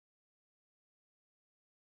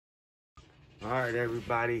All right,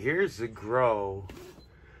 everybody, here's the grow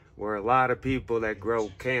where a lot of people that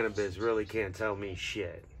grow cannabis really can't tell me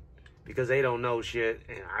shit because they don't know shit,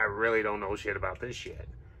 and I really don't know shit about this shit.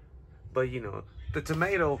 But you know, the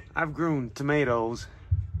tomato, I've grown tomatoes,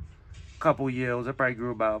 a couple yields. I probably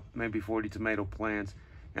grew about maybe 40 tomato plants,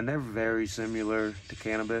 and they're very similar to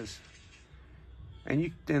cannabis.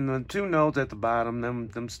 And the two notes at the bottom,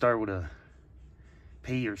 them start with a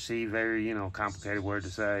P or C, very, complicated word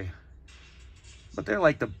to say. But they're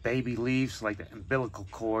like the baby leaves, like the umbilical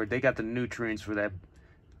cord. They got the nutrients for that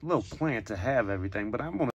little plant to have everything. But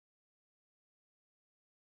I'm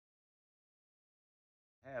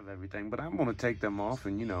gonna take them off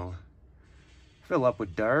and, fill up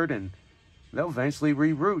with dirt, and they'll eventually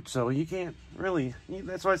reroot. So you can't really,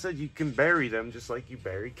 that's why I said you can bury them just like you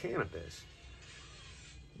bury cannabis.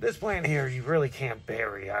 This plant here, you really can't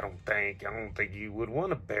bury, I don't think you would want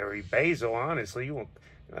to bury basil, honestly.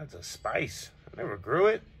 That's a spice. I never grew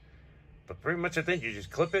it, but pretty much I think you just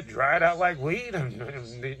clip it, dry it out like weed,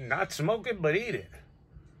 and not smoke it, but eat it.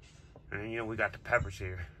 And we got the peppers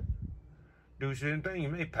here. Do the same thing. You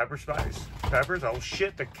made pepper spice. Peppers. Oh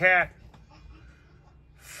shit, the cat.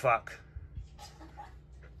 Fuck.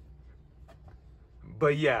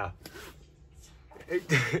 But yeah.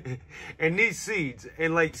 And these seeds,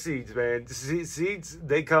 and like seeds, man, seeds,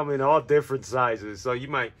 they come in all different sizes. So you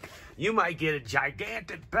might get a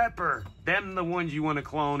gigantic pepper. Them the ones you want to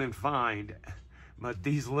clone and find. But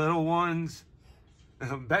these little ones,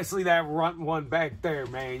 especially that runt one back there,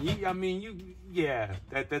 man. Yeah,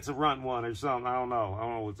 that's a runt one or something. I don't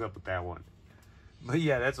know what's up with that one. But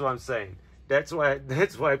yeah, that's what I'm saying. That's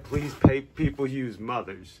why please pay people use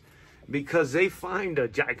mothers. Because they find a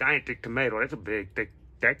gigantic tomato. That's a big,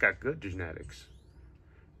 that got good genetics.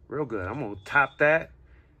 Real good. I'm going to top that.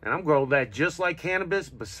 And I'm growing that just like cannabis.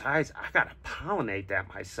 Besides, I got to pollinate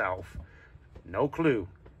that myself. No clue.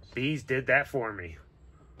 Bees did that for me.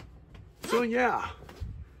 So yeah.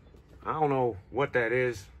 I don't know what that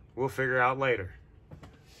is. We'll figure it out later.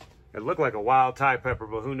 It looked like a wild Thai pepper,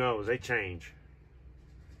 but who knows? They change.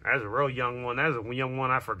 That's a real young one. That's a young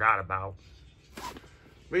one I forgot about.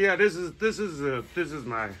 But yeah, this is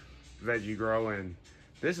my veggie grow, and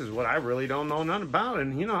this is what I really don't know nothing about.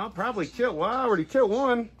 And I'll probably kill. Well, I already killed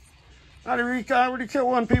one. I already killed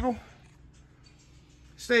one, people.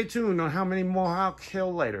 Stay tuned on how many more I'll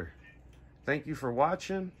kill later. Thank you for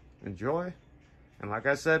watching. Enjoy. And like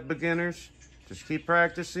I said, beginners, just keep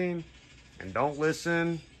practicing and don't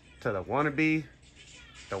listen to the wannabe,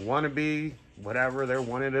 whatever they're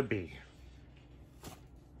wanting to be.